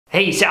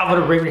Hey,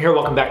 Salvador Briggman here.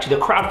 Welcome back to the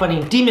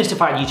Crowdfunding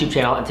Demystified YouTube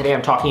channel, and today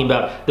I'm talking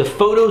about the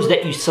photos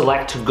that you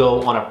select to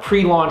go on a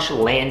pre-launch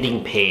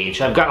landing page.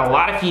 I've gotten a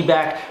lot of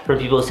feedback from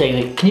people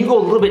saying, can you go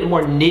a little bit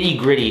more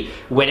nitty-gritty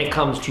when it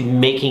comes to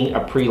making a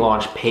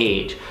pre-launch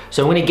page?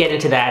 So I'm gonna get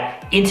into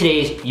that in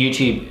today's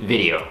YouTube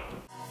video.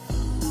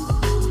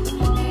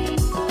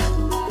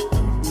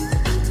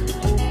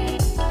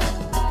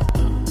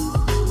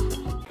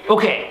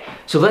 Okay.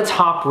 So let's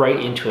hop right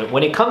into it.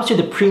 When it comes to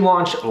the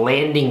pre-launch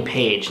landing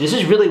page, this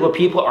is really what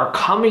people are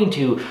coming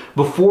to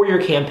before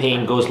your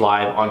campaign goes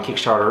live on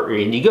Kickstarter or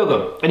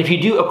Indiegogo. And if you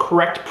do a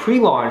correct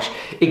pre-launch,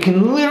 it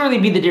can literally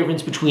be the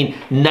difference between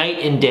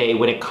night and day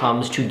when it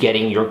comes to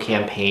getting your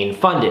campaign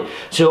funded.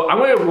 So I'm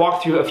going to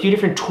walk through a few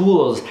different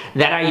tools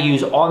that I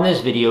use on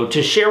this video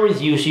to share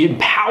with you so you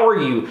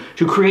empower you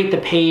to create the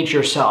page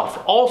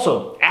yourself.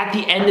 Also, at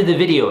the end of the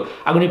video,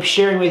 I'm going to be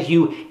sharing with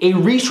you a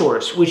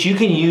resource which you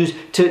can use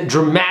to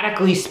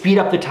dramatically speed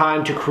up the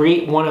time to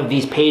create one of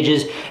these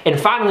pages. And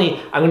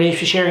finally, I'm going to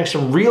be sharing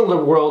some real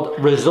world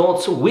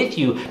results with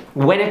you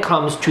when it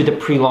comes to the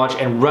pre-launch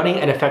and running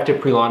an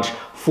effective pre-launch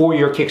for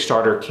your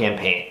Kickstarter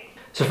campaign.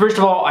 So first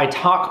of all, I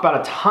talk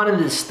about a ton of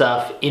this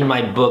stuff in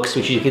my books,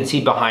 which you can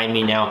see behind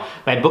me now.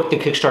 My book, The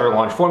Kickstarter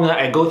Launch Formula,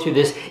 I go through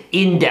this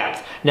in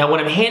depth. Now, when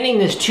I'm handing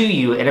this to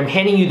you, and I'm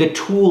handing you the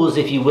tools,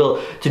 if you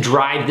will, to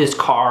drive this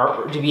car,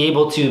 or to be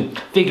able to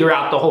figure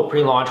out the whole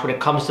pre-launch when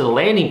it comes to the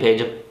landing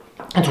page,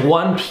 it's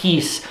one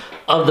piece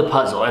of the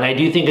puzzle, and I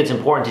do think it's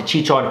important to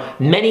teach on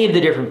many of the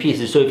different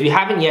pieces. So if you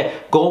haven't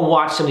yet, go and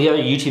watch some of the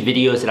other YouTube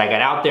videos that I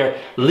got out there.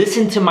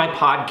 Listen to my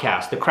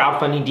podcast. The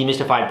Crowdfunding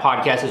Demystified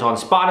podcast is on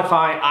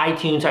Spotify,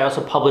 iTunes. I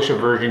also publish a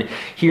version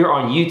here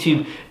on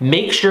YouTube.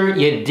 Make sure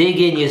you dig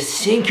in, you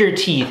sink your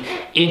teeth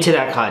into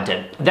that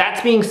content.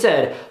 That being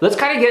said, let's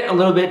kind of get a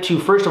little bit to,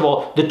 first of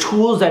all, the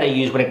tools that I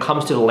use when it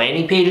comes to the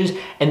landing pages,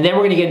 and then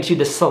we're gonna get into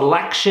the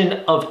selection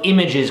of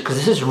images, because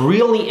this is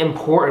really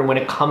important when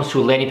it comes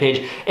to a landing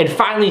page. And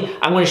finally,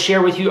 I'm going to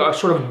share with you a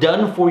sort of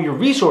done for you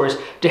resource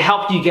to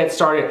help you get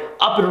started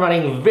up and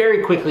running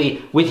very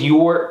quickly with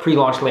your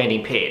pre-launch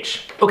landing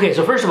page. Okay,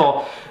 so first of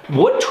all,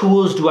 what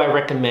tools do I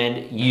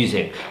recommend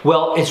using?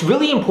 Well, it's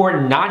really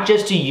important not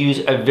just to use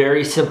a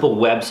very simple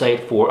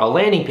website for a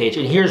landing page,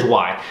 and here's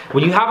why.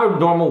 When you have a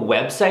normal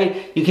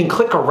website, you can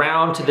click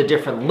around to the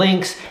different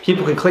links,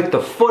 people can click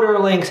the footer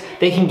links,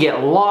 they can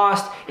get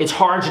lost, it's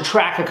hard to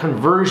track a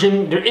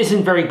conversion, there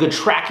isn't very good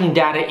tracking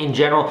data in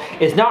general,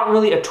 it's not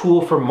really a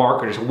tool for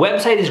marketers. A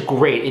website is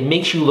great, it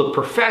makes you look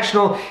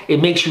professional,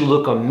 it makes you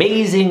look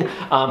amazing.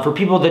 For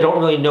people that don't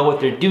really know what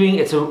they're doing,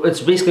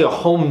 it's basically a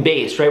home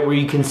base, right, where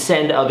you can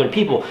send other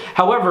people.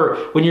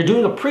 However, when you're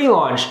doing a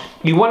pre-launch,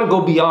 you want to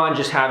go beyond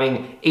just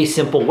having a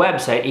simple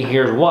website, and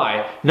here's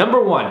why.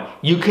 Number one,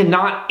 you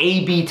cannot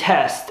A/B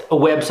test a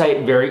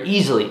website very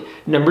easily.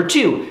 Number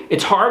two,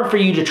 it's hard for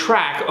you to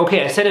track,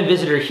 okay, I sent a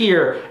visitor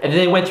here, and then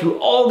they went through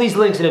all these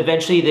links, and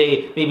eventually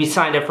they maybe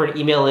signed up for an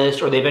email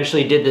list, or they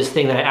eventually did this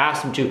thing that I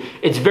asked them to.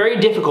 It's very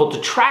difficult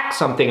to track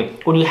something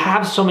when you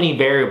have so many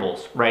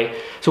variables, right?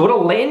 So what a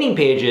landing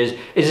page is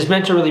it's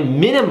meant to really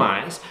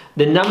minimize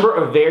the number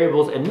of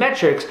variables and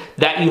metrics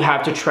that you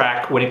have to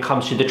track when it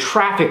comes to the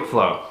traffic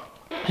flow.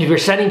 If you're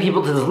sending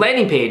people to this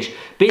landing page,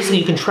 basically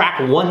you can track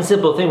one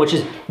simple thing, which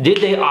is, did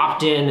they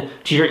opt in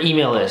to your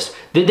email list?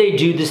 Did they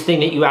do this thing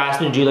that you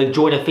asked them to do, like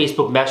join a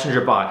Facebook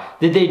Messenger bot?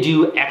 Did they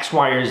do X,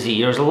 Y, or Z?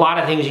 There's a lot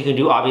of things you can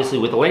do, obviously,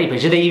 with the landing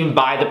page. Did they even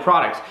buy the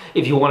product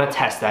if you want to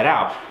test that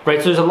out, right?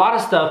 So there's a lot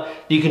of stuff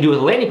that you can do with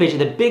a landing page,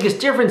 and the biggest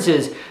difference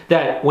is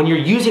that when you're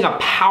using a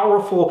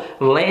powerful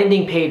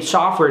landing page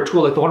software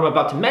tool like the one I'm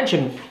about to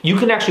mention, you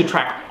can actually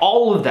track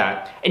all of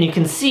that, and you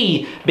can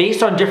see,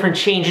 based on different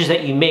changes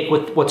that you make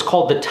with what's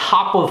called the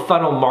top of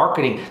funnel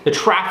marketing, the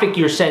traffic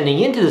you're sending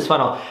into this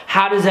funnel,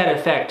 how does that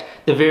affect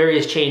the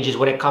various changes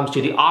when it comes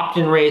to the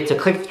opt-in rates, the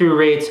click-through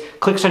rates,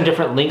 clicks on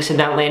different links in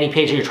that landing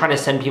page that you're trying to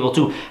send people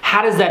to?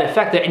 How does that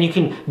affect it? And you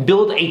can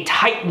build a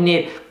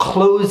tight-knit,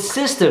 closed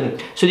system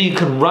so that you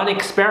can run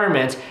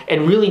experiments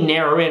and really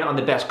narrow in on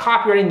the best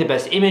copywriting, the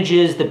best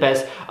images, the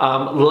best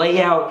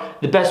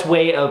layout, the best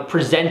way of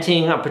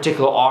presenting a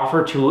particular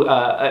offer to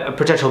a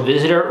potential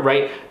visitor,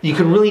 right? You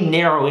can really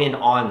narrow in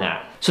on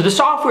that. So the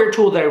software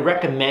tool that I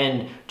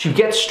recommend to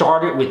get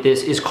started with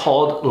this is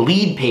called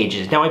Lead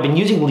Pages. Now, I've been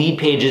using Lead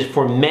Pages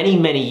for many,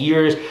 many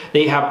years.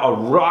 They have a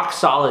rock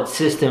solid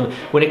system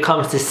when it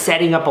comes to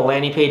setting up a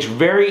landing page,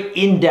 very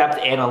in-depth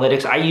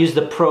analytics. I use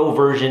the pro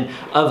version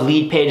of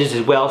Lead Pages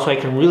as well, so I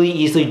can really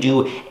easily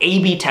do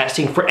A/B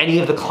testing for any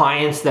of the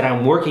clients that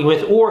I'm working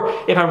with, or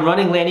if I'm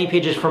running landing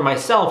pages for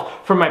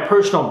myself, for my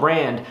personal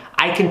brand,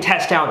 I can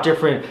test out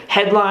different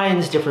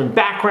headlines, different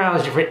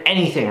backgrounds, different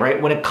anything,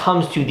 right, when it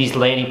comes to these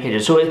landing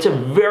pages. So it's a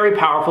very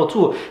powerful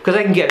tool because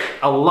I can get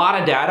a lot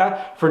of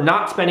data for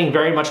not spending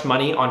very much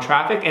money on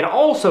traffic, and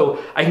also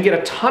I can get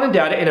a ton of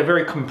data in a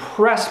very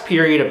compressed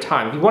period of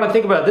time. If you want to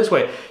think about it this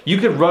way, you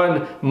could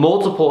run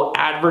multiple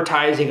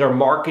advertising or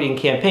marketing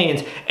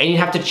campaigns and you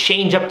have to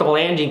change up the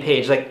landing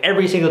page like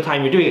every single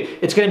time you're doing it.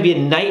 It's going to be a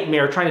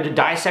nightmare trying to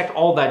dissect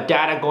all that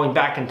data, going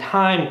back in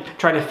time,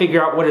 trying to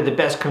figure out what are the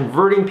best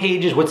converting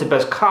pages, what's the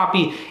best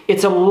copy.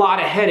 It's a lot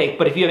of headache,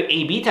 but if you have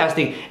A/B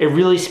testing, it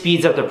really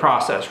speeds up the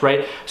process,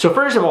 right? So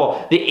first of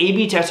all, the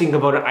A/B testing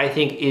component I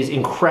think is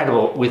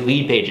incredible with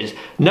lead pages.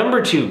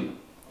 Number two,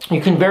 you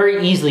can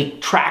very easily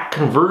track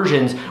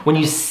conversions when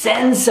you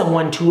send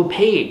someone to a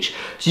page.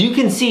 So you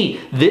can see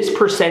this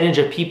percentage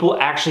of people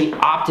actually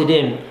opted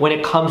in when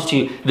it comes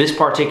to this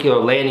particular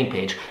landing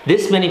page.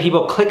 This many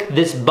people click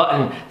this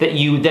button that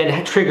you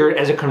then triggered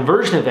as a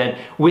conversion event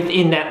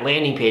within that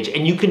landing page,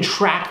 and you can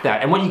track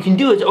that. And what you can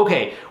do is,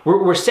 okay,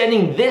 we're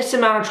sending this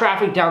amount of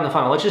traffic down the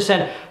funnel. Let's just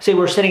say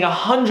we're sending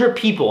 100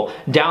 people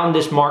down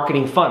this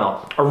marketing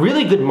funnel. A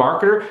really good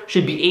marketer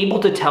should be able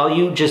to tell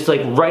you just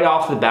like right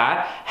off the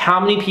bat how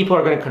many people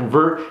are going to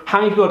convert, how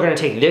many people are going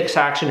to take this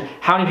action,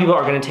 how many people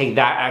are going to take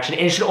that action,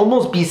 and it should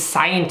almost be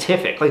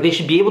scientific. Like they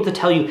should be able to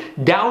tell you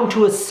down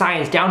to a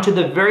science, down to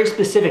the very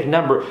specific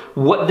number,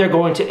 what they're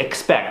going to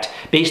expect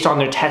based on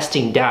their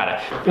testing data.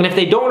 And if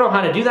they don't know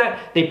how to do that,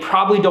 they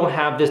probably don't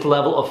have this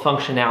level of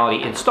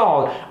functionality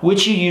installed,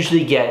 which you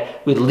usually get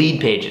with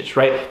lead pages,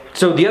 right?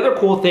 So the other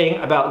cool thing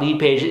about lead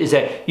pages is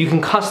that you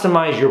can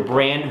customize your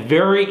brand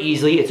very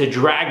easily. It's a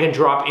drag and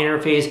drop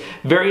interface,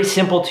 very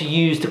simple to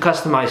use, to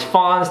customize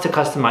fonts, to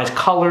customize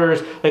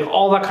colors, like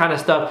all that kind of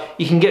stuff.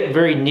 You can get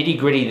very nitty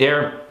gritty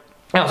there.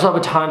 I also have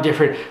a ton of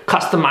different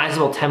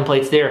customizable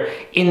templates there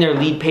in their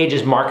lead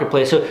pages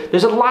marketplace. So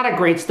there's a lot of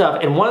great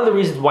stuff. And one of the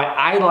reasons why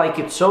I like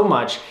it so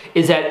much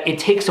is that it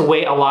takes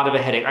away a lot of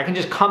a headache. I can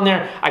just come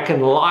there, I can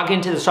log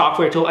into the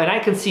software tool, and I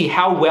can see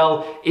how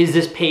well is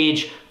this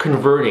page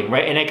converting,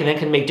 right? And I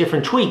can make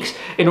different tweaks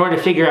in order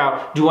to figure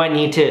out, do I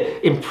need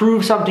to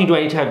improve something? Do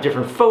I need to have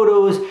different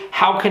photos?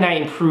 How can I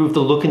improve the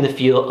look and the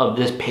feel of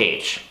this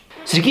page?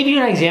 So to give you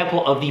an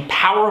example of the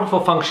powerful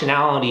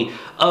functionality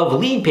of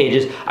lead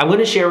pages, I'm going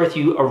to share with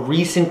you a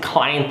recent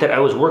client that I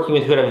was working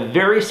with who had a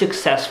very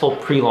successful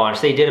pre-launch.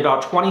 They did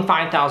about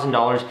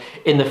 $25,000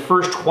 in the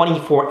first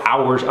 24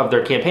 hours of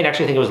their campaign.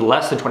 Actually, I think it was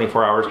less than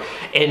 24 hours.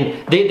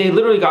 And they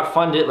literally got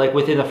funded like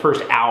within the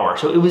first hour.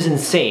 So it was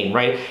insane,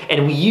 right?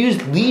 And we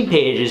used lead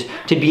pages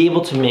to be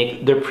able to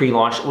make their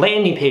pre-launch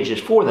landing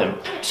pages for them.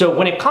 So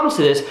when it comes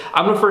to this,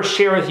 I'm going to first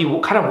share with you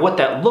kind of what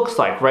that looks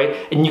like, right?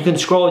 And you can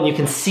scroll and you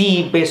can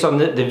see based on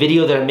the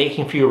video that I'm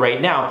making for you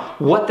right now,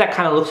 what that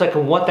kind of looks like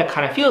and what that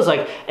kind of feels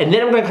like. And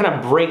then I'm going to kind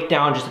of break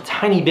down just a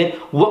tiny bit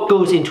what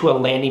goes into a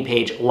landing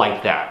page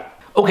like that.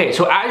 Okay,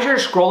 so as you're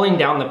scrolling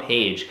down the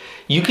page,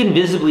 you can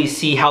visibly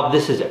see how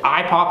this is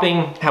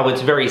eye-popping, how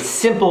it's very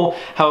simple,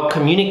 how it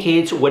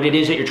communicates what it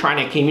is that you're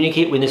trying to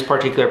communicate with this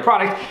particular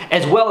product,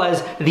 as well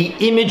as the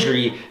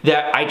imagery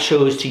that I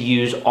chose to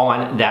use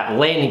on that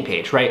landing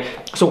page, right?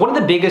 So one of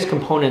the biggest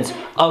components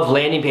of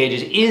landing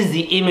pages is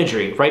the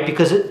imagery, right?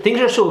 Because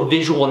things are so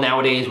visual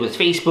nowadays with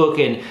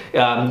Facebook and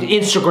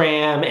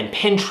Instagram and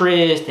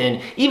Pinterest,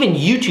 and even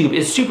YouTube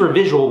is super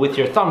visual with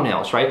your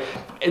thumbnails, right?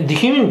 The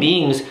human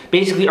beings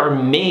basically are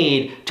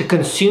made to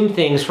consume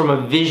things from a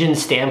vision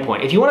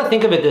standpoint. If you want to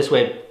think of it this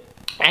way,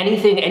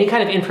 any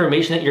kind of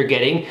information that you're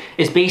getting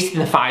is based in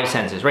the five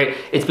senses, right?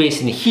 It's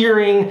based in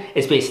hearing,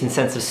 it's based in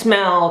sense of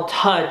smell,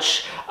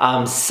 touch,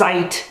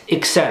 sight,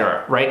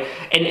 etc., right?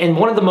 And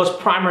one of the most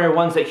primary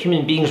ones that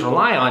human beings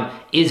rely on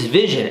is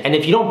vision. And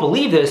if you don't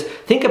believe this,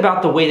 think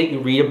about the way that you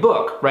read a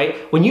book,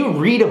 right? When you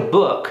read a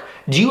book,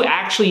 do you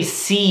actually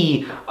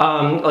see,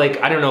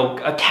 like, I don't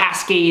know,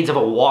 cascades of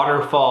a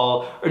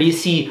waterfall? Or do you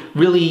see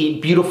really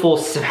beautiful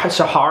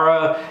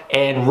Sahara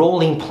and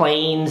rolling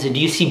plains? And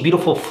do you see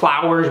beautiful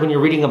flowers when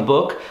you're reading a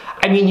book?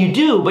 I mean, you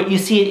do, but you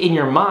see it in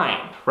your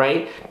mind,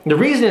 right? The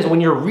reason is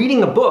when you're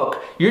reading a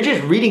book, you're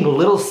just reading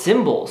little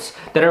symbols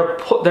that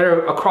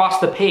are across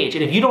the page.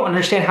 And if you don't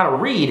understand how to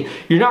read,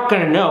 you're not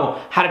gonna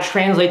know how to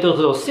translate those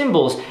little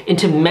symbols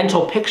into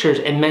mental pictures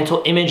and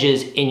mental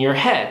images in your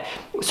head.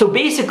 So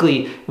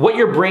basically, what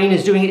your brain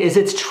is doing is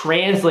it's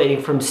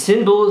translating from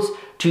symbols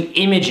to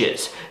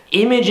images.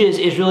 Images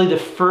is really the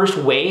first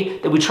way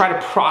that we try to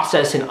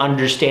process and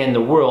understand the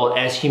world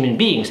as human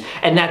beings.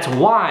 And that's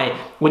why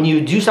when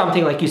you do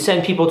something like you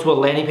send people to a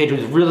landing page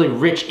with really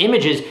rich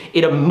images,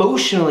 it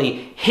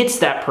emotionally hits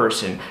that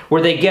person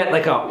where they get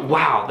like a,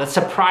 wow, that's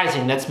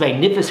surprising, that's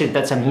magnificent,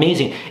 that's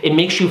amazing. It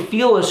makes you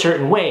feel a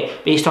certain way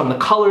based on the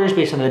colors,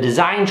 based on the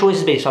design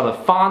choices, based on the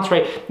fonts,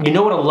 right? You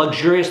know what a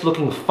luxurious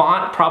looking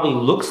font probably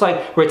looks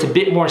like, where it's a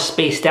bit more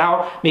spaced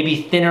out,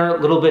 maybe thinner,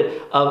 a little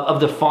bit of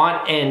the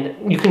font,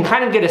 and you can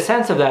kind of get a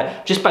sense of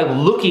that just by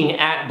looking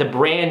at the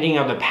branding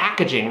or the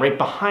packaging right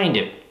behind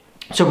it.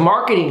 So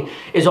marketing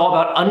is all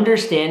about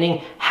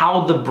understanding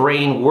how the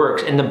brain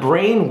works, and the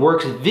brain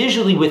works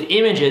visually with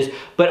images,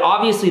 but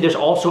obviously there's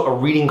also a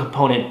reading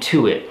component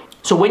to it.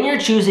 So when you're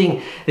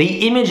choosing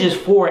the images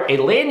for a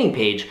landing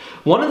page,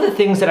 one of the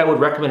things that I would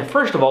recommend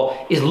first of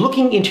all is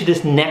looking into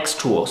this next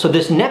tool. So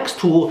this next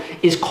tool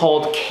is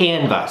called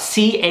Canva,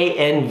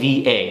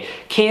 C-A-N-V-A.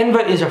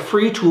 Canva is a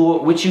free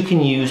tool which you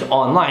can use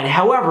online.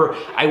 However,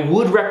 I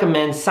would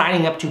recommend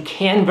signing up to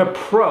Canva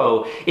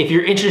Pro if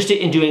you're interested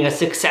in doing a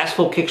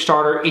successful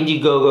Kickstarter,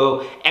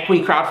 Indiegogo,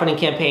 equity crowdfunding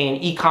campaign,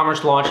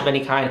 e-commerce launch of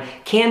any kind.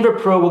 Canva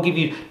Pro will give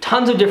you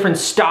tons of different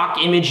stock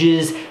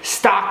images,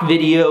 stock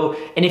video,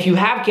 and if you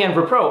have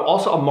Canva Pro,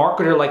 also a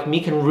marketer like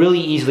me can really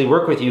easily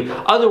work with you.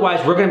 Otherwise,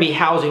 we're going to be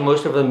housing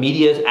most of the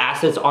media's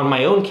assets on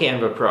my own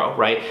Canva Pro,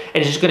 right? And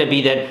it's just going to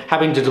be then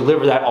having to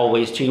deliver that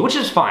always to you, which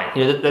is fine.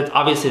 You know, that's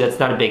obviously that's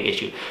not a big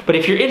issue. But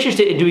if you're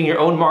interested in doing your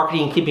own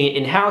marketing and keeping it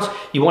in-house,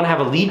 you want to have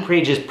a Lead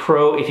Pages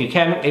Pro if you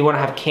can, and you want to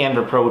have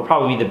Canva Pro would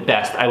probably be the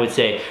best, I would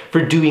say,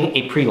 for doing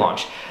a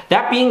pre-launch.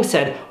 That being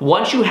said,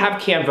 once you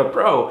have Canva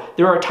Pro,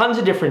 there are tons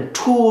of different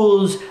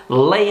tools,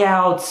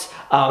 layouts,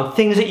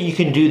 things that you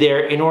can do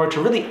there in order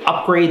to really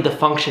upgrade the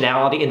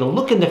functionality and the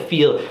look and the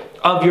feel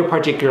of your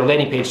particular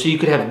landing page. So you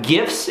could have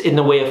GIFs in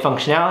the way of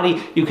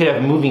functionality, you could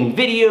have moving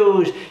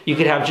videos, you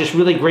could have just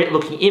really great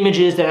looking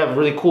images that have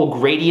really cool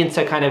gradients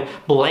that kind of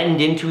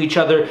blend into each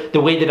other the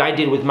way that I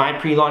did with my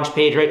pre-launch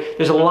page, right?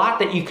 There's a lot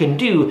that you can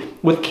do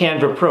with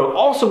Canva Pro.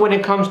 Also when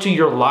it comes to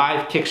your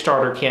live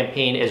Kickstarter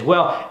campaign as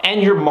well,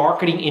 and your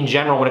marketing in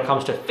general when it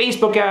comes to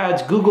Facebook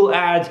ads, Google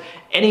ads,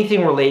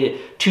 anything related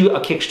to a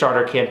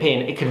Kickstarter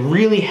campaign, it can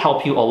really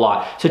help you a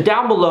lot. So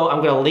down below,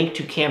 I'm gonna link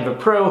to Canva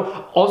Pro,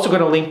 also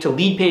gonna link to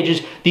Lead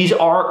Pages. These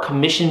are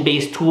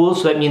commission-based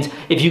tools, so that means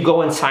if you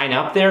go and sign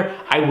up there,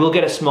 I will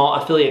get a small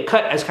affiliate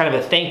cut as kind of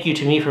a thank you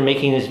to me for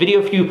making this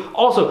video for you.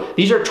 Also,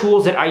 these are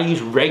tools that I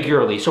use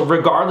regularly, so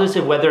regardless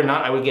of whether or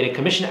not I would get a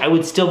commission, I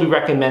would still be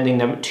recommending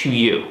them to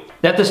you.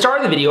 Now at the start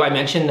of the video, I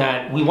mentioned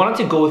that we wanted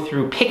to go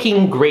through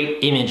picking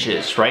great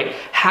images, right?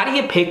 How do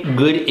you pick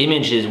good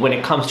images when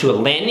it comes to a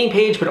landing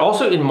page, but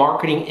also in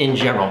marketing in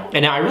general?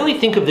 And now I really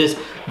think of this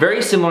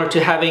very similar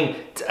to having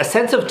a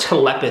sense of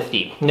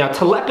telepathy. Now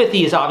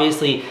telepathy is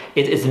obviously,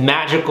 it's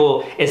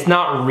magical, it's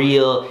not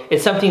real,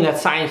 it's something that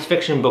science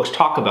fiction books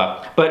talk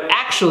about. But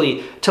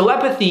actually,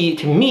 telepathy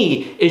to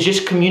me is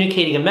just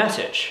communicating a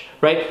message,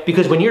 right?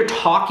 Because when you're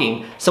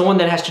talking, someone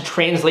that has to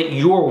translate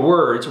your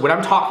words, when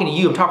I'm talking to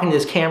you, I'm talking to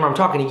this camera, I'm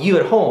talking to you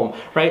at home,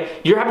 right?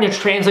 You're having to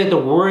translate the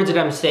words that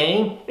I'm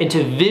saying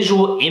into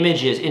visual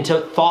images, into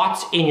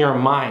thoughts in your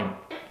mind.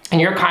 And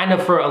you're kind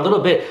of, for a little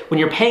bit, when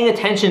you're paying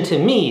attention to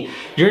me,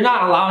 you're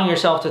not allowing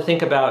yourself to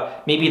think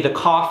about maybe the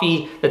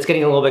coffee that's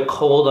getting a little bit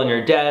cold on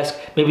your desk,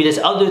 maybe this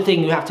other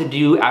thing you have to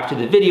do after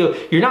the video.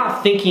 You're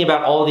not thinking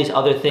about all these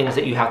other things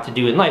that you have to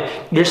do in life.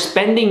 You're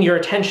spending your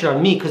attention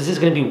on me because this is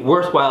gonna be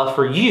worthwhile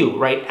for you,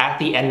 right, at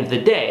the end of the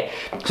day.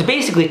 So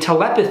basically,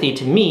 telepathy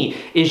to me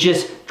is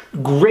just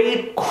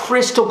great,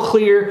 crystal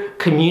clear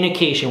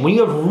communication. When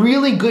you have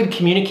really good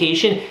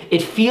communication,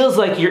 it feels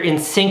like you're in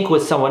sync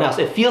with someone else.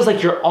 It feels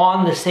like you're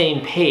on the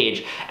same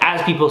page,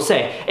 as people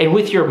say. And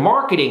with your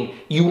marketing,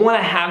 you want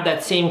to have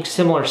that same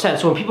similar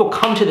sense. So when people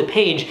come to the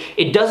page,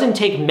 it doesn't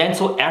take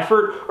mental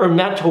effort or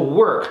mental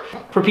work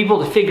for people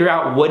to figure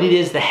out what it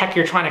is the heck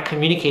you're trying to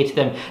communicate to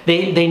them.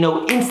 They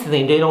know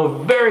instantly, they know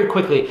very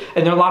quickly,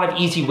 and there are a lot of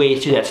easy ways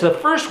to do that. So the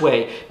first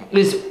way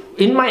is,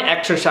 in my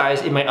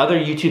exercise, in my other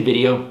YouTube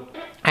video,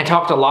 I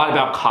talked a lot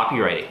about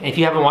copywriting. And if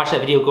you haven't watched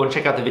that video, go and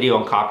check out the video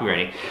on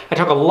copywriting. I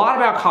talk a lot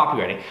about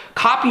copywriting.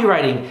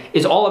 Copywriting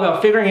is all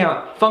about figuring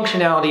out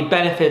functionality,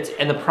 benefits,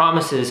 and the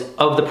promises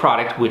of the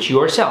product which you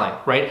are selling,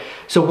 right?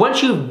 So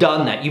once you've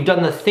done that, you've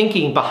done the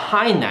thinking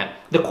behind that,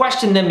 the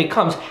question then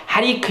becomes,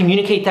 how do you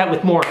communicate that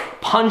with more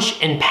punch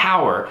and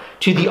power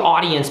to the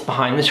audience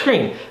behind the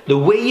screen? The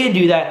way you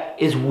do that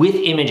is with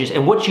images.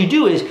 And what you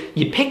do is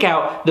you pick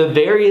out the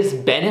various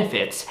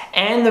benefits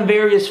and the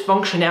various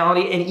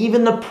functionality and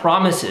even the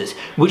promises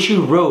which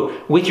you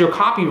wrote with your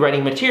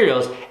copywriting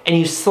materials, and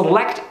you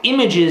select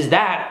images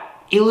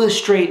that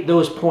illustrate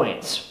those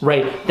points,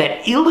 right?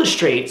 That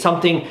illustrate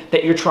something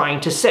that you're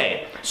trying to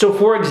say. So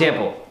for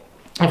example,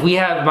 if we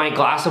have my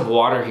glass of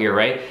water here,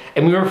 right?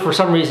 And we were for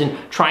some reason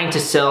trying to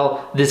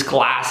sell this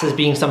glass as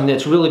being something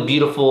that's really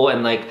beautiful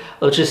and like,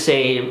 let's just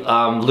say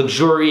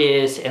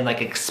luxurious and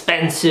like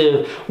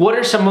expensive. What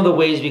are some of the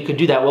ways we could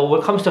do that? Well, when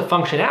it comes to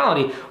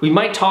functionality, we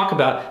might talk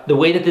about the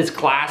way that this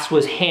glass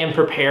was hand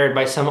prepared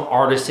by some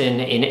artisan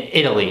in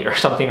Italy or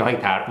something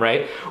like that,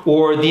 right?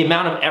 Or the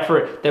amount of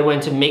effort that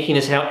went into making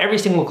this. Now, every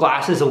single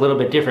glass is a little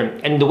bit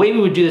different. And the way we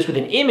would do this with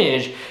an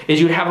image is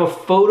you would have a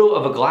photo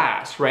of a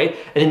glass, right?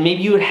 And then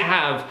maybe you would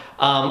have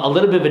a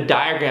little bit of a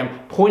diagram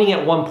pointing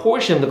at one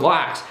portion of the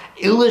glass,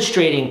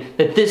 illustrating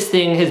that this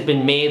thing has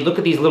been made. Look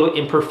at these little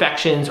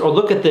imperfections, or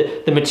look at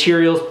the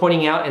materials,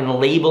 pointing out and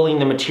labeling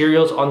the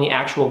materials on the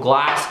actual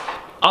glass.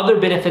 Other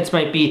benefits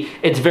might be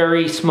it's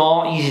very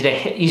small,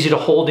 easy to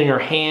hold in your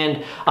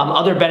hand.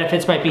 Other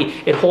benefits might be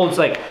it holds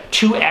like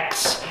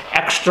 2x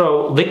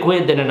extra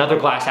liquid than another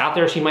glass out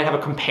there, so you might have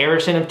a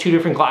comparison of two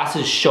different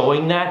glasses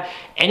showing that.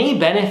 Any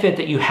benefit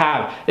that you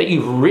have that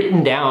you've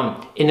written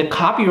down in the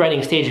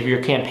copywriting stage of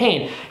your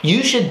campaign,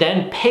 you should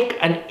then pick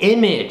an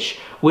image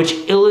which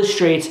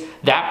illustrates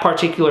that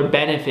particular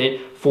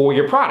benefit for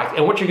your product.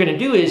 And what you're gonna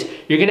do is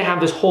you're gonna have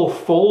this whole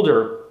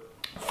folder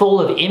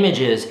full of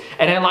images,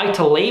 and I like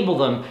to label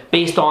them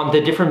based on the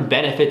different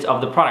benefits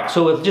of the product.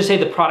 So let's just say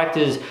the product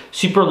is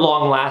super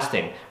long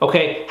lasting.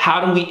 Okay,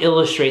 how do we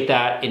illustrate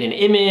that in an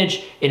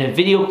image, in a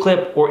video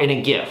clip, or in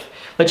a GIF?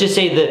 Let's just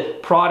say the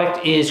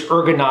product is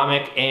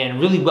ergonomic and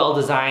really well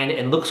designed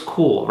and looks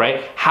cool,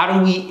 right? How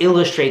do we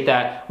illustrate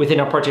that within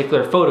a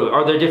particular photo?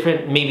 Are there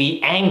different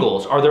maybe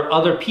angles? Are there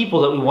other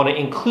people that we want to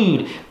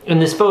include in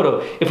this photo?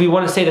 If we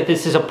want to say that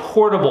this is a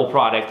portable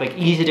product, like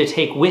easy to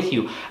take with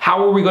you,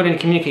 how are we going to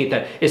communicate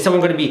that? Is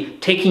someone going to be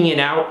taking it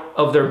out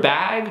of their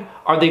bag?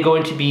 Are they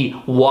going to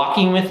be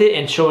walking with it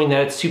and showing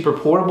that it's super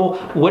portable?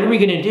 What are we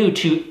gonna do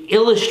to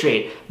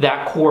illustrate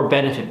that core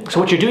benefit? So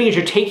what you're doing is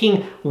you're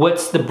taking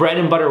what's the bread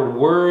and butter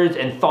words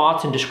and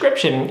thoughts and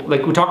description,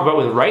 like we talked about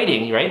with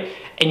writing, right?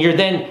 And you're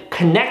then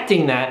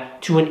connecting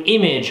that to an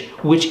image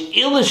which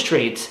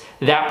illustrates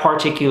that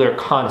particular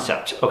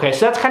concept, okay?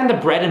 So that's kind of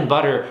the bread and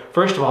butter,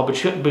 first of all,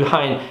 but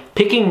behind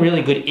picking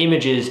really good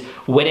images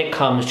when it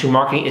comes to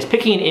marketing is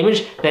picking an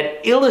image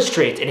that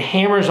illustrates and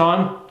hammers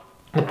on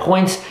the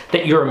points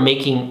that you're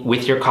making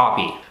with your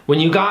copy. When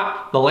you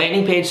got the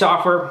landing page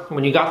software,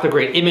 when you got the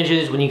great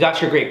images, when you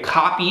got your great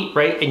copy,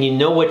 right, and you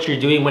know what you're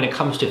doing when it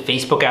comes to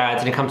Facebook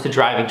ads and it comes to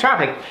driving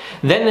traffic,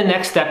 then the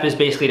next step is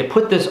basically to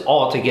put this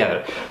all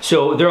together.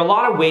 So there are a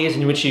lot of ways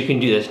in which you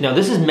can do this. Now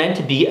this is meant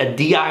to be a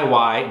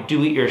DIY,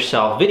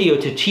 do-it-yourself video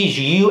to teach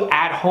you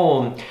at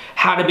home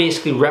how to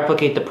basically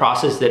replicate the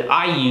process that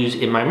I use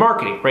in my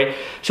marketing, right?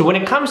 So when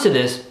it comes to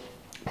this,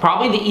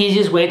 probably the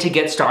easiest way to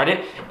get started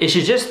is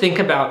to just think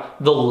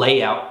about the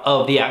layout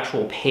of the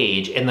actual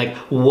page and like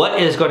what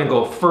is going to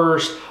go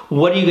first,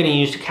 what are you going to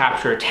use to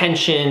capture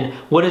attention,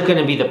 what is going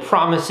to be the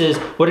promises,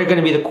 what are going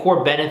to be the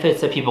core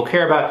benefits that people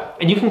care about,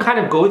 and you can kind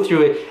of go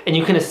through it and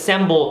you can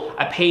assemble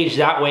a page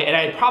that way. And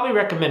I'd probably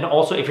recommend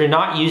also, if you're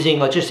not using,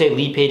 let's just say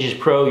Lead Pages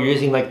Pro, you're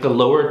using like the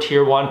lower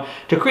tier one,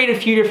 to create a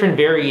few different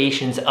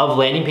variations of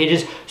landing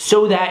pages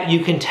so that you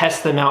can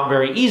test them out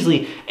very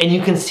easily and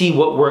you can see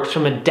what works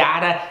from a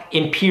data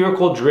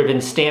empirical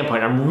driven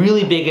standpoint. I'm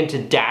really big into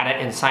data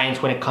and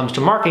science when it comes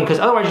to marketing, because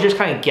otherwise you're just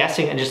kind of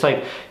guessing and just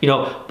like, you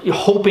know,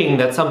 hoping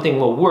that something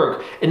will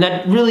work, and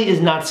that really is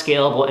not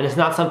scalable and it's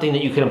not something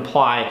that you can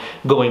apply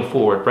going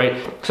forward, right?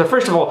 So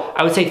first of all,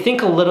 I would say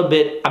think a little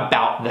bit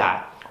about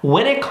that.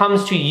 When it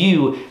comes to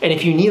you, and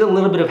if you need a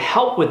little bit of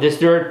help with this,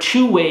 there are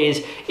two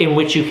ways in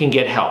which you can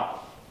get help.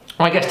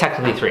 Well, I guess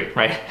technically three,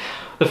 right?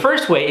 The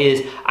first way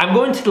is I'm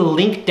going to the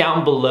link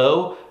down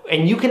below,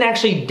 and you can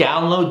actually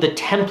download the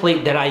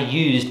template that I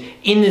used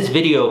in this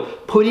video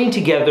putting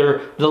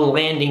together the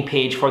landing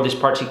page for this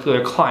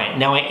particular client.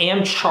 Now I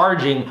am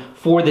charging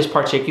for this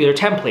particular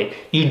template.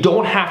 You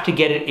don't have to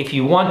get it if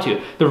you want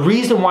to. The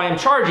reason why I'm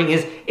charging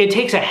is it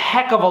takes a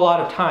heck of a lot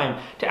of time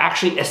to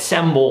actually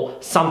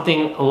assemble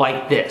something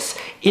like this.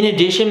 In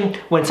addition,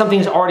 when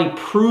something's already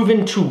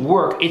proven to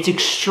work, it's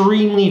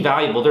extremely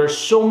valuable. There's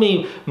so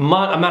many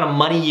amount of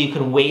money you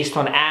can waste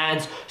on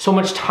ads, so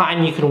much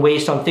time you can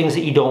waste on things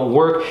that you don't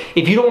work.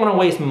 If you don't want to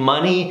waste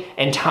money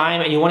and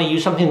time and you want to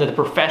use something that the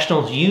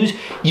professionals use,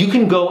 you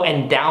can go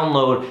and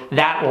download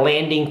that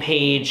landing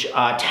page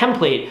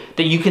template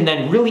that you can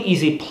then really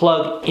easily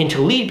plug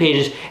into Lead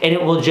Pages, and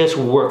it will just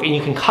work. And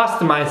you can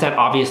customize that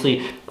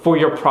obviously for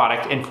your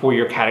product and for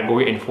your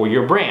category and for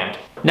your brand.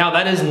 Now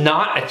that is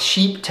not a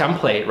cheap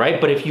template,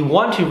 right? But if you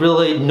want to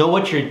really know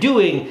what you're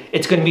doing,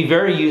 it's going to be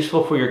very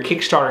useful for your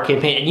Kickstarter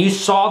campaign. And you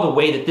saw the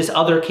way that this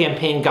other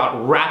campaign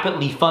got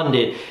rapidly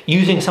funded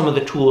using some of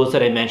the tools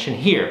that I mentioned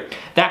here.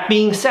 That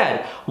being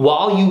said,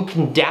 while you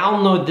can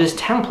download this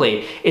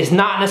template, it's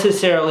not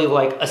necessarily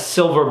like a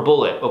silver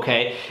bullet,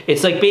 okay?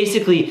 It's like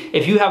basically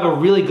if you have a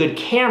really good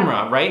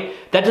camera, right?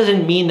 That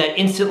doesn't mean that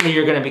instantly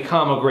you're going to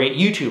become a great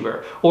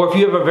YouTuber. Or if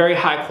you have a very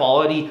high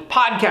quality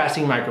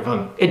podcasting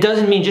microphone, it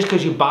doesn't mean just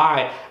because you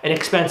buy an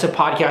expensive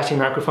podcasting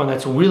microphone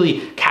that's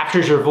really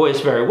captures your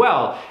voice very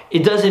well,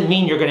 it doesn't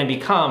mean you're going to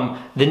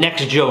become the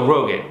next Joe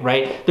Rogan,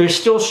 right? There's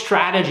still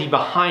strategy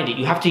behind it.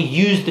 You have to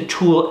use the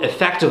tool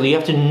effectively. You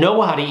have to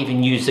know how to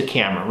even use the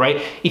camera,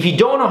 right? If you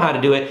don't know how to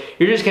do it,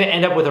 you're just going to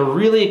end up with a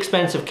really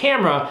expensive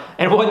camera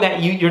and one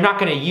that you're not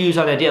going to use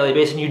on a daily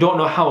basis and you don't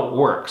know how it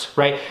works,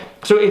 right?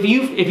 So if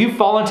you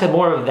fall into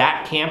more of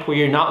that camp where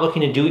you're not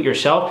looking to do it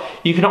yourself,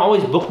 you can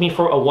always book me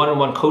for a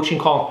one-on-one coaching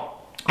call.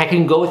 I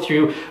can go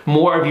through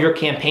more of your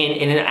campaign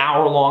in an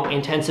hour-long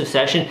intensive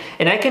session,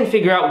 and I can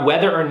figure out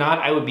whether or not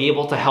I would be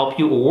able to help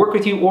you or work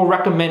with you or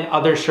recommend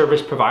other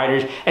service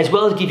providers, as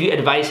well as give you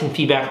advice and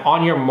feedback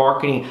on your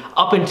marketing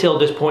up until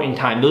this point in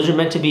time. Those are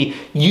meant to be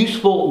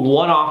useful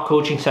one-off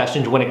coaching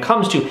sessions when it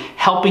comes to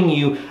helping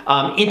you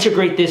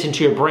integrate this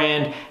into your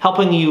brand,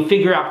 helping you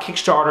figure out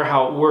Kickstarter,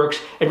 how it works,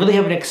 and really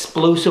have an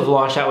explosive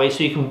launch that way,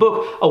 so you can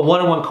book a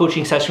one-on-one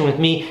coaching session with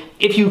me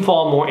if you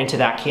fall more into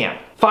that camp.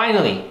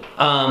 Finally,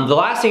 the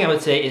last thing I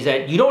would say is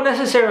that you don't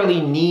necessarily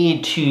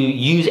need to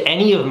use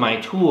any of my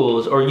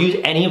tools or use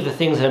any of the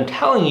things that I'm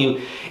telling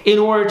you in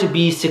order to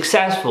be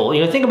successful.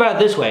 You know, think about it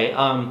this way.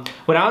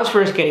 When I was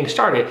first getting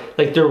started,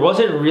 like, there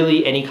wasn't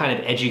really any kind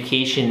of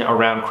education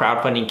around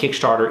crowdfunding,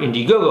 Kickstarter,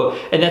 Indiegogo,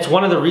 and that's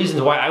one of the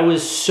reasons why I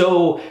was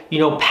so, you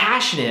know,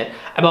 passionate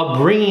about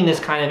bringing this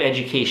kind of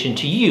education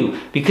to you,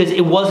 because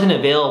it wasn't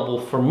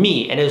available for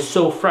me, and it was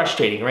so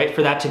frustrating, right,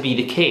 for that to be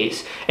the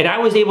case. And I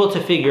was able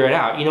to figure it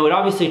out. You know, it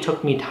obviously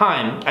took me time.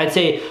 I'd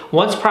say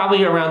once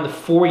probably around the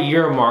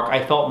 4-year mark,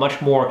 I felt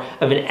much more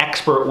of an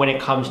expert when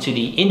it comes to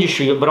the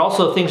industry, but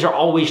also things are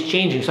always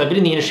changing. So I've been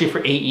in the industry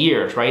for 8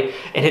 years, right?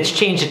 And it's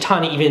changed a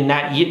ton even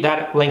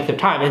that length of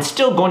time, and it's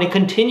still going to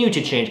continue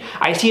to change.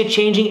 I see it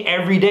changing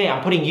every day.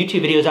 I'm putting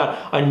YouTube videos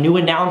out on new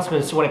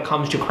announcements when it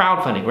comes to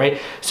crowdfunding, right?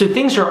 So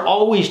things are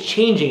always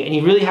changing, and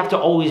you really have to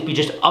always be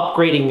just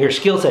upgrading your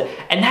skill set.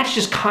 And that's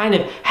just kind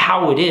of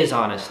how it is,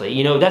 honestly.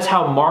 You know, that's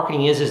how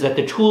marketing is that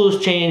the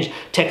tools change,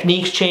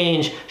 techniques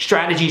change,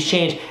 strategies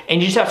change,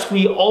 and you just have to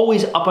be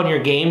always up on your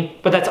game.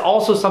 But that's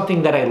also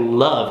something that I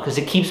love, because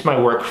it keeps my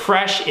work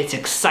fresh. It's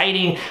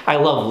exciting. I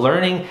love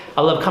learning.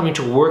 I love coming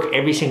to work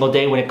every single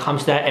day when it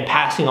comes to that and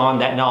passing on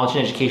that knowledge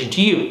and education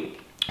to you.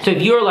 So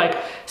if you're like,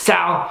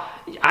 Sal,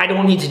 I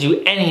don't need to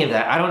do any of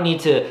that. I don't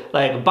need to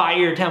like buy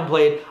your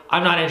template.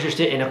 I'm not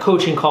interested in a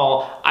coaching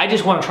call. I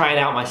just want to try it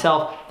out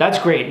myself. That's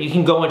great. You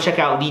can go and check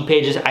out Lead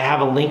Pages. I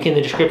have a link in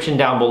the description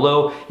down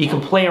below. You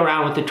can play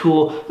around with the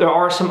tool. There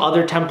are some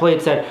other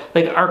templates that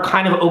like are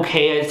kind of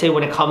okay, I'd say,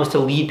 when it comes to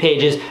Lead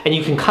Pages, and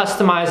you can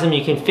customize them,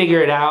 you can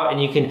figure it out,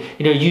 and you can,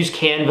 you know, use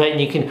Canva,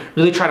 and you can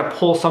really try to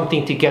pull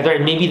something together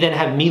and maybe then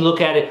have me look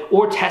at it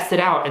or test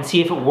it out and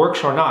see if it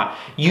works or not.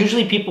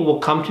 Usually people will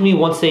come to me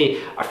once they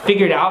are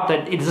figured out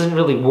that it doesn't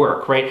really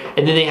work, right?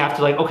 And then they have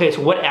to like, okay,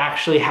 so what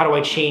actually, how do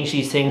I change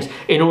these things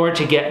in order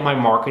to get my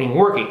marketing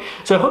working?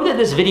 So I hope that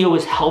this video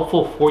was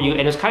helpful for you,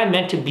 and it's kind of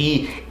meant to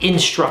be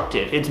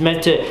instructive. It's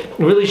meant to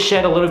really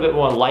shed a little bit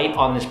more light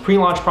on this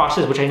pre-launch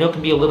process, which I know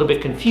can be a little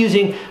bit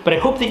confusing, but I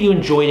hope that you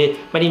enjoyed it.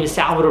 My name is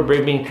Salvador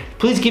Briggman.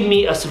 Please give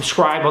me a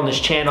subscribe on this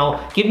channel.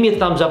 Give me a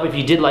thumbs up if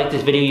you did like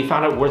this video, you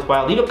found it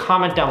worthwhile. Leave a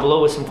comment down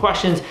below with some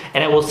questions,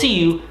 and I will see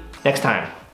you next time.